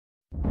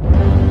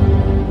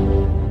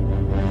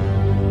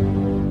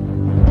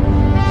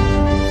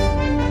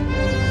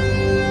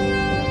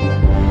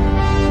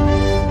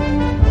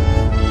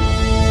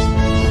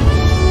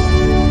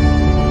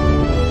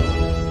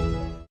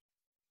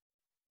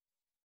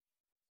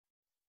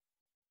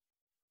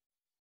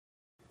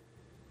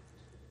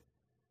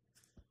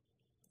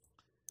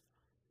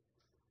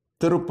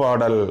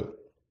திருப்பாடல்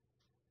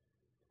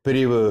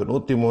பிரிவு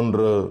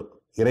 103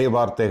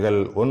 இறைவார்த்தைகள்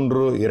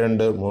 1,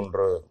 2,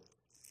 3.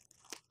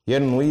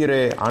 என்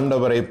உயிரே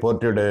ஆண்டவரை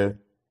போற்றிடு,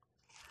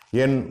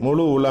 என்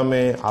முழு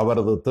உளமே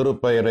அவரது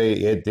திருப்பெயரை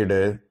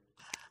ஏத்திடு.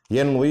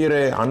 என்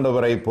உயிரே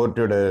ஆண்டவரை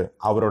போற்றிடு,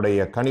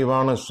 அவருடைய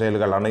கனிவான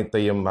செயல்கள்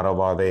அனைத்தையும்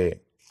மறவாதே.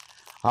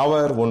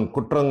 அவர் உன்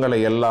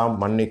குற்றங்களை எல்லாம்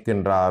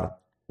மன்னிக்கின்றார்,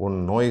 உன்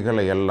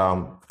நோய்களை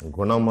எல்லாம்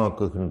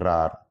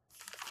குணமாக்குகின்றார்.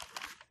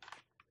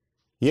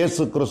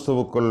 இயேசு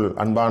கிறிஸ்துவுக்குள்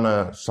அன்பான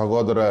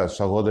சகோதர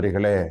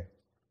சகோதரிகளே,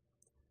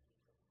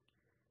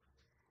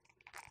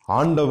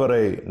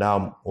 ஆண்டவரை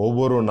நாம்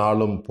ஒவ்வொரு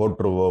நாளும்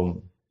போற்றுவோம்,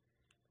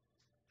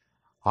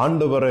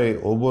 ஆண்டவரை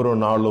ஒவ்வொரு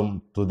நாளும்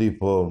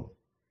துதிப்போம்.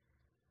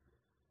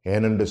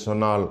 ஏனென்று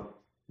சொன்னால்,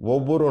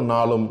 ஒவ்வொரு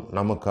நாளும்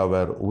நமக்கு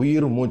அவர்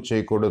உயிர்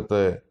மூச்சை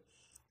கொடுத்து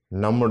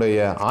நம்முடைய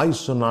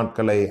ஆயுசு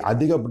நாட்களை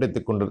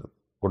அதிகப்படுத்தி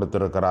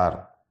கொடுத்திருக்கிறார்.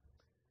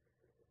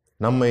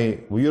 நம்மை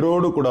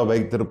உயிரோடு கூட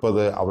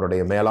வைத்திருப்பது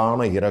அவருடைய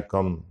மேலான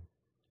இரக்கம்.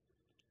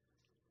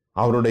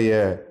 அவருடைய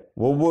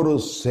ஒவ்வொரு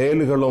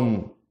செயல்களும்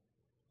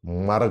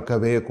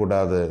மறக்கவே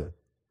கூடாது.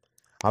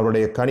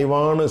 அவருடைய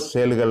கனிவான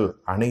செயல்கள்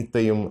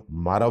அனைத்தையும்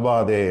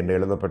மறவாதே என்று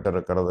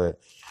எழுதப்பட்டிருக்கிறது.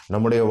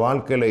 நம்முடைய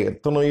வாழ்க்கையில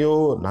எத்தனையோ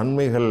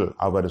நன்மைகள்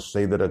அவர்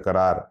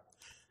செய்திருக்கிறார்.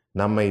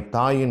 நம்மை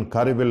தாயின்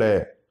கருவில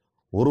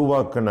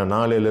உருவாக்கின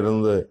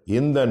நாளிலிருந்து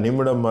இந்த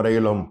நிமிடம்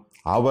வரையிலும்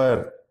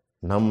அவர்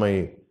நம்மை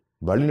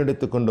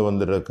வழிநடத்தி கொண்டு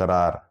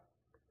வந்திருக்கிறார்.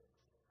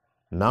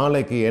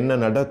 நாளைக்கு என்ன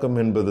நடக்கும்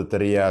என்பது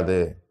தெரியாது.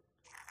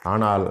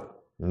 ஆனால்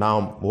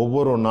நாம்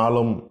ஒவ்வொரு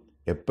நாளும்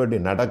எப்படி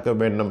நடக்க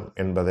வேண்டும்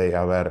என்பதை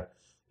அவர்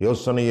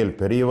யோசனையில்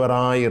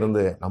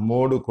பெரியவராயிருந்து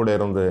நம்மோடு கூட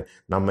இருந்து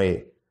நம்மை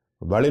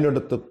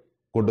வழிநடத்தி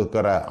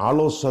கொடுக்கிற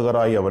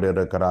ஆலோசகராய் அவர்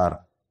இருக்கிறார்.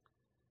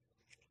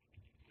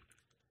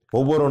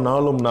 ஒவ்வொரு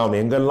நாளும் நாம்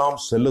எங்கெல்லாம்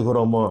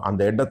செல்லுகிறோமோ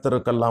அந்த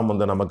இடத்திற்கெல்லாம்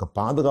நமக்கு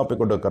பாதுகாப்பு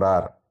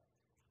கொடுக்கிறார்.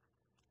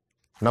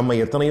 நம்ம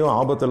எத்தனையோ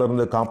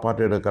ஆபத்திலிருந்து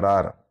காப்பாற்றி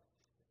இருக்கிறார்.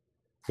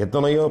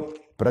 எத்தனையோ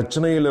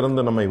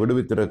பிரச்சனையிலிருந்து நம்மை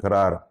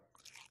விடுவித்திருக்கிறார்.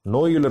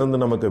 நோயிலிருந்து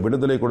நமக்கு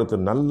விடுதலை கொடுத்து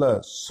நல்ல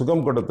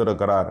சுகம்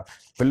கொடுத்திருக்கிறார்.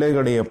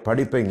 பிள்ளைகளுடைய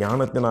படிப்பை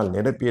ஞானத்தினால்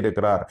நிரப்பி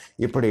இருக்கிறார்.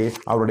 இப்படி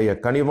அவருடைய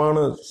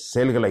கனிவான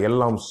செயல்களை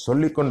எல்லாம்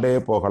சொல்லிக்கொண்டே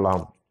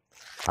போகலாம்.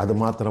 அது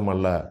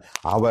மாத்திரமல்ல,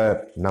 அவர்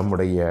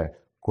நம்முடைய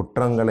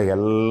குற்றங்களை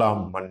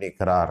எல்லாம்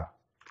மன்னிக்கிறார்.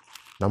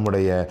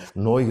 நம்முடைய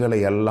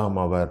நோய்களை எல்லாம்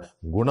அவர்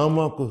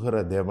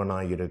குணமாக்குகிற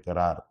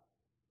தேவனாயிருக்கிறார்.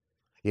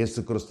 இயேசு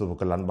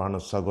கிறிஸ்துவுக்குள் அன்பான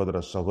சகோதர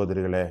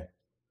சகோதரிகளே,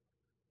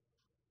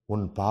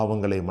 உன்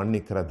பாவங்களை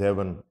மன்னிக்கிற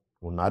தேவன்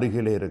உன்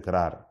அருகிலே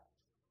இருக்கிறார்.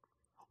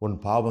 உன்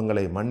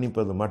பாவங்களை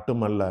மன்னிப்பது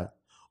மட்டுமல்ல,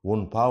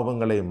 உன்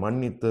பாவங்களை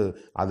மன்னித்து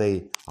அதை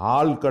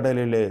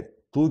ஆழ்கடலிலே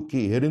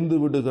தூக்கி எரிந்து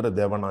விடுகிற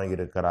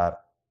தேவனாயிருக்கிறார்.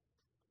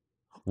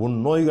 உன்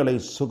நோய்களை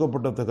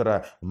சுகப்படுத்துகிற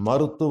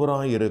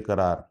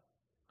மருத்துவராயிருக்கிறார்.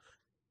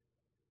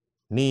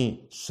 நீ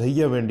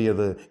செய்ய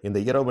வேண்டியது இந்த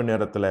இரவு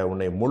நேரத்தில்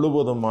உன்னை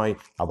முழுவதுமாய்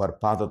அவர்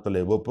பாதத்தில்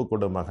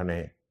ஒப்புக்கொடு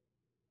மகனே.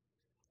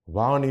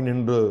 வாணி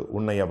நின்று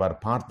உன்னை அவர்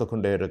பார்த்து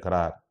கொண்டே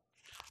இருக்கிறார்.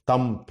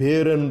 தம்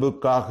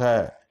பேரன்புக்காக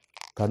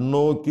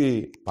கண்ணோக்கி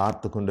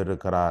பார்த்து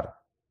கொண்டிருக்கிறார்.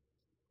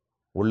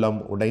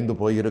 உள்ளம் உடைந்து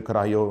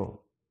போயிருக்கிறாயோ?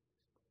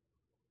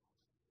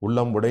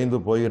 உள்ளம் உடைந்து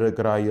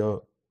போயிருக்கிறாயோ?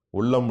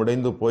 உள்ளம்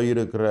உடைந்து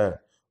போயிருக்கிற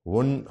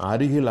உன்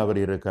அருகில் அவர்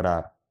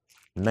இருக்கிறார்.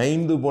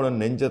 நைந்து போன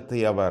நெஞ்சத்தை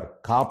அவர்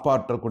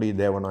காப்பாற்றக்கூடிய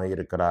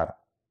தேவனாயிருக்கிறார்.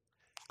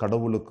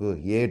 கடவுளுக்கு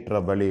ஏற்ற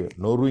வழி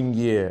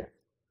நொறுங்கிய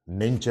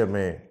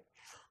நெஞ்சமே,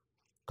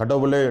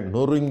 கடவுளே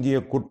நொறுங்கிய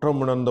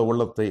குற்றமுணர்ந்த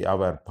உள்ளத்தை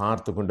அவர்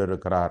பார்த்து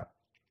கொண்டிருக்கிறார்.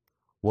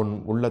 உன்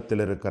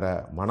உள்ளத்தில் இருக்கிற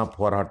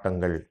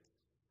மனப்போராட்டங்கள்,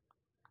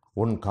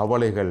 உன்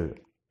கவலைகள்,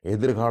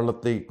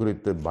 எதிர்காலத்தை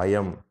குறித்து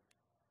பயம்,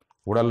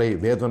 உடலை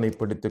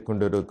வேதனைப்படுத்தி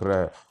கொண்டிருக்கிற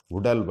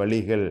உடல்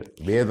வலிகள்,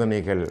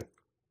 வேதனைகள்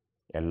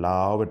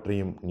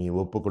எல்லாவற்றையும் நீ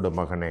ஒப்புக்கொடு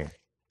மகனே.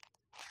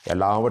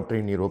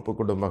 எல்லாவற்றையும் நீர்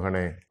ஒப்புக்கொடு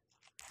மகனே.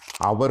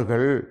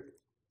 அவர்கள்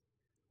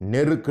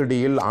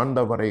நெருக்கடியில்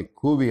ஆண்டவரை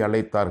கூவி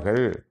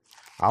அழைத்தார்கள்.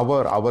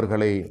 அவர்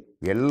அவர்களை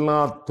எல்லா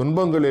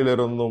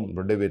துன்பங்களிலிருந்தும்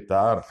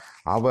விடுவித்தார்.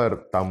 அவர்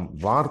தம்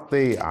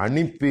வார்த்தை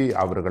அனுப்பி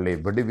அவர்களை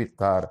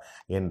விடுவித்தார்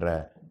என்ற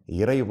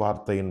இறை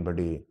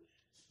வார்த்தையின்படி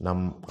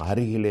நம்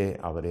அருகிலே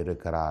அவர்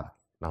இருக்கிறார்.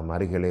 நம்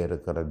அருகிலே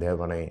இருக்கிற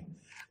தேவனை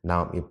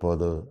நாம்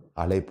இப்போது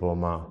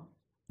அழைப்போமா?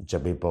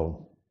 ஜெபிப்போம்.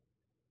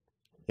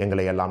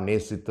 எங்களை எல்லாம்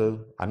நேசித்து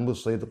அன்பு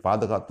செய்து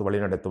பாதுகாத்து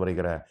வழிநடத்தி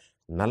வருகிற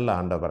நல்ல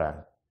ஆண்டவரை,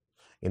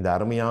 இந்த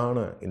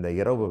அருமையான இந்த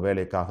இரவு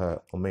வேலைக்காக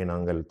உம்மை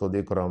நாங்கள்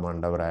துதிக்கிறோம்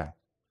ஆண்டவரை.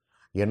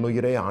 என்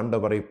உயிரே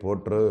ஆண்டவரை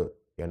போற்று,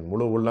 என்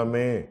முழு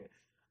உள்ளமே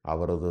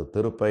அவரது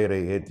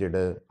திருப்பெயரை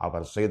ஏற்றிடு.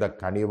 அவர் செய்த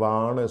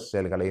கனிவான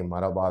செயல்களை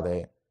மறவாதே.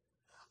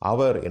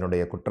 அவர்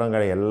என்னுடைய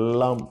குற்றங்களை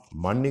எல்லாம்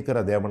மன்னிக்கிற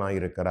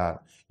தேவனாயிருக்கிறார்.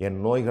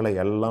 என் நோய்களை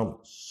எல்லாம்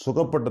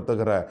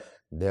சுகப்படுத்துகிற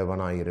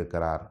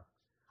தேவனாயிருக்கிறார்.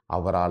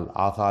 அவரால்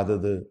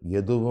ஆகாதது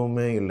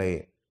எதுவுமே இல்லை.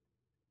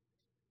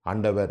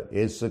 ஆண்டவர்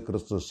இயேசு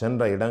கிறிஸ்து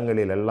சென்ற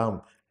இடங்களில் எல்லாம்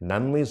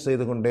நன்மை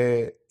செய்து கொண்டே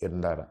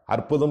இருந்தார்.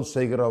 அற்புதம்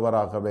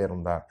செய்கிறவராகவே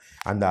இருந்தார்.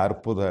 அந்த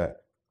அற்புத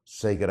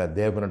செய்கிற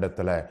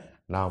தேவனிடத்துல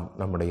நாம்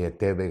நம்முடைய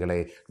தேவைகளை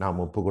நாம்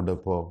ஒப்பு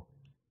கொடுப்போம்.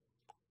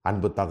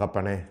 அன்பு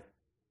தகப்பனே,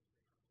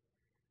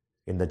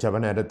 இந்த ஜெப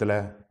நேரத்தில்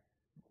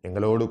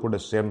எங்களோடு கூட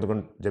சேர்ந்து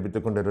ஜெபித்து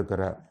கொண்டு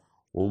இருக்கிற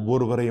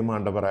ஒவ்வொருவரையும்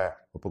ஆண்டவரை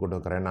ஒப்பு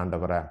கொடுக்கிறேன்.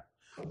 ஆண்டவரை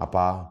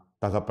அப்பா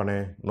தகப்பனே,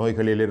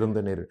 நோய்களிலிருந்து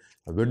நீர்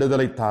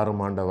விடுதலை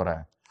தாரும் ஆண்டவரை,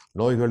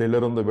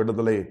 நோய்களிலிருந்து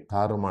விடுதலை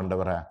தாரும்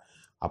ஆண்டவரை.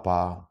 அப்பா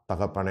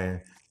தகப்பனே,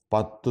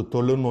 10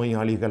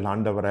 தொழுநோயாளிகள்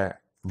ஆண்டவரை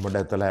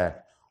உம்மிடத்துல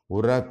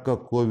உரக்க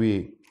கூவி,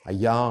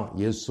 ஐயா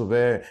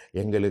இயேசுவே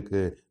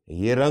எங்களுக்கு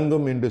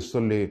இறங்கும் என்று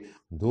சொல்லி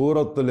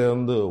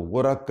தூரத்திலிருந்து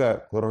உரக்க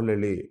குரல்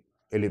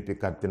எழுப்பி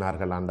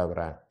கத்தினார்கள்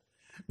ஆண்டவரை.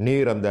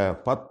 நீர் அந்த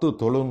 10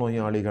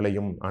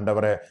 தொழுநோயாளிகளையும்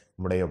ஆண்டவரை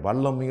உம்முடைய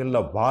வல்லமையுள்ள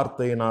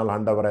வார்த்தையினால்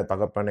ஆண்டவரை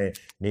தகப்பனே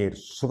நீர்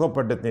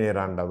சுகப்படுத்தினீர்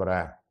ஆண்டவரை.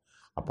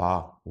 அப்பா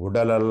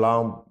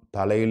உடலெல்லாம்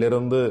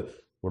தலையிலிருந்து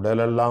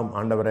உடலெல்லாம்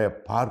ஆண்டவரை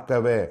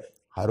பார்க்கவே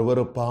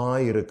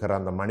அருவருப்பாய் இருக்கிற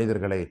அந்த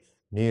மனிதர்களை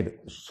நீர்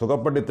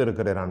சுகப்படுத்தி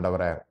இருக்கிறீர்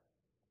ஆண்டவரை.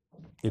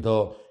 இதோ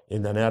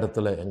இந்த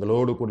நேரத்தில்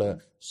எங்களோடு கூட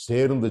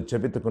சேர்ந்து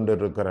ஜெபித்து கொண்டு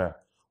இருக்கிற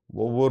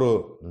ஒவ்வொரு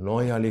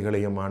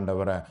நோயாளிகளையும்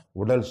ஆண்டவரை,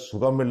 உடல்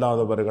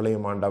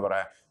சுகமில்லாதவர்களையும்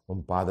ஆண்டவரை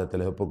உன்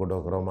பாதத்தில் ஒப்பு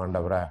கொடுக்கிறோம்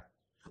ஆண்டவரை.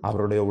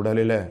 அவருடைய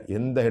உடலில்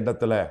எந்த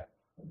இடத்துல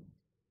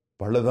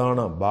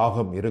பழுதான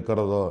பாகம்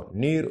இருக்கிறதோ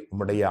நீர்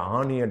உம்முடைய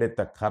ஆணி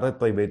அடைத்த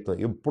கரத்தை வைத்து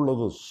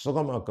எப்பொழுது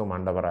சுகமாக்கும்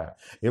ஆண்டவரை,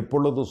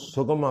 எப்பொழுது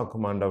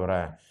சுகமாக்கும்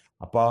ஆண்டவரை.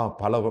 அப்பா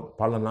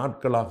பல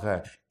நாட்களாக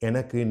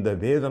எனக்கு இந்த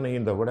வேதனை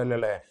இந்த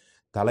உடலில்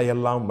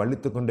தலையெல்லாம்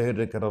வலித்து கொண்டே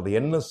இருக்கிறது,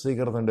 என்ன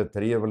செய்கிறது என்று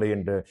தெரியவில்லை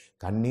என்று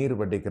கண்ணீர்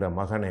வடிக்கிற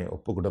மகனே,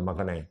 ஒப்புக்கொடு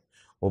மகனே,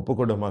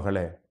 ஒப்புக்கொடு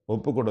மகளே,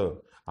 ஒப்புக்கொடு.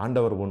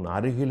 ஆண்டவர் உன்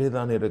அருகிலே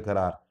தான்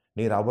இருக்கிறார்.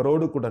 நீர்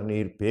அவரோடு கூட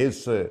நீர்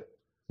பேசு,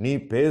 நீ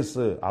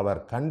பேசு. அவர்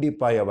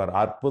கண்டிப்பாய் அவர்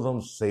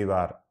அற்புதம்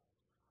செய்வார்.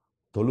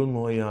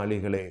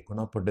 தொழுநோயாளிகளை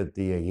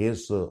குணப்படுத்திய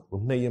இயேசு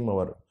உன்னையும்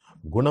அவர்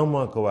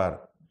குணமாக்குவார்.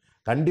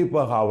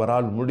 கண்டிப்பாக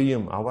அவரால்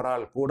முடியும்.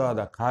 அவரால்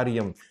கூடாத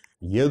காரியம்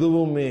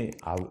எதுவுமே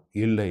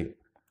இல்லை.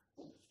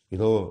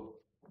 இதோ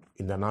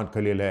இந்த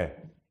நாட்களில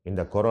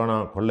இந்த கொரோனா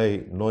கொள்ளை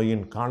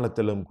நோயின்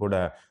காலத்திலும் கூட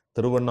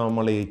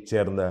திருவண்ணாமலையைச்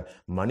சேர்ந்த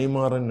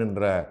மணிமாறன்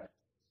என்ற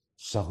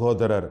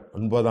சகோதரர்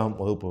 9ஆம்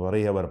வகுப்பு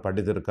வரை அவர்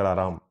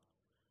படித்திருக்கிறாராம்.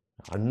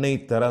 அன்னை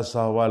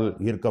தெரசாவால்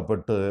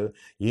ஈர்க்கப்பட்டு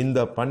இந்த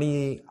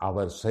பணியை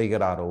அவர்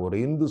செய்கிறார். ஒரு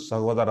இந்து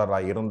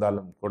சகோதரராய்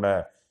இருந்தாலும் கூட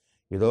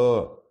இதோ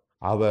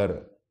அவர்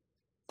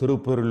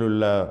திருப்பூரில்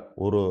உள்ள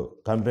ஒரு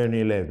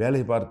கம்பெனியில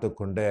வேலை பார்த்து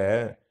கொண்டே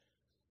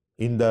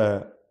இந்த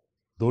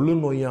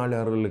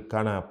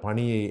தொழுநோயாளர்களுக்கான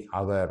பணியை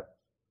அவர்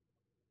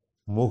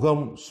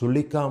முகம்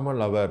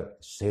சுளிக்காமல் அவர்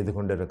செய்து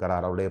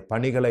கொண்டிருக்கிறார். அவருடைய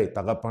பணிகளை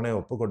தகப்பனே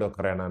ஒப்பு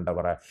கொடுக்கிறேன்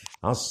ஆண்டவரை.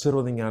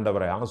 ஆசீர்வதிங்க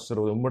ஆண்டவரை,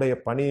 ஆசீர்வதி. உம்முடைய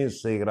பணியை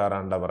செய்கிறார்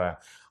ஆண்டவரை.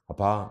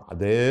 அப்பா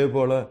அதே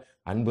போல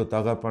அன்பு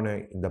தகப்பனே,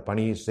 இந்த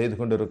பணியை செய்து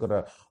கொண்டிருக்கிற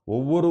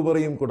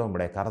ஒவ்வொருவரையும் கூட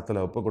உம்முடைய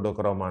கரத்தில் ஒப்பு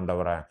கொடுக்கிறோம்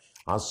ஆண்டவரை.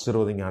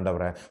 ஆசீர்வதிங்க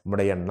ஆண்டவரை.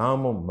 உம்முடைய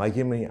நாமம்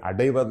மகிமை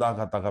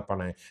அடைவதாக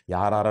தகப்பனே.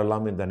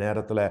 யாரெல்லாம் இந்த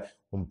நேரத்தில்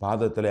உன்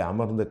பாதத்தில்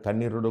அமர்ந்து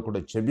கண்ணீரோடு கூட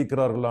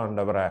செபிக்கிறார்களோ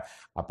ஆண்டவரை,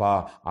 அப்பா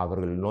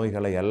அவர்கள்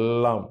நோய்களை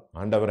எல்லாம்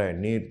ஆண்டவரை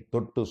நீர்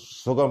தொட்டு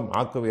சுகம்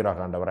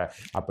ஆக்குவீராக ஆண்டவரை.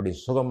 அப்படி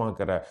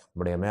சுகமாக்குற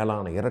உம்முடைய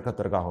மேலான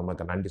இரக்கத்திற்காக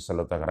உமக்கு நன்றி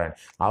செலுத்துகிறேன்.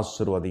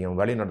 ஆசீர்வதியும்,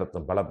 வழி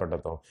நடத்தும்,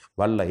 பலப்படுத்தும்.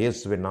 வல்ல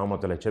இயேசுவின்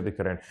நாமத்தில்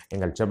செபிக்கிறேன்.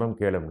 எங்கள் ஜெபம்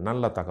கேளும்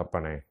நல்ல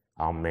தகப்பனே.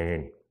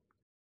 ஆமென்.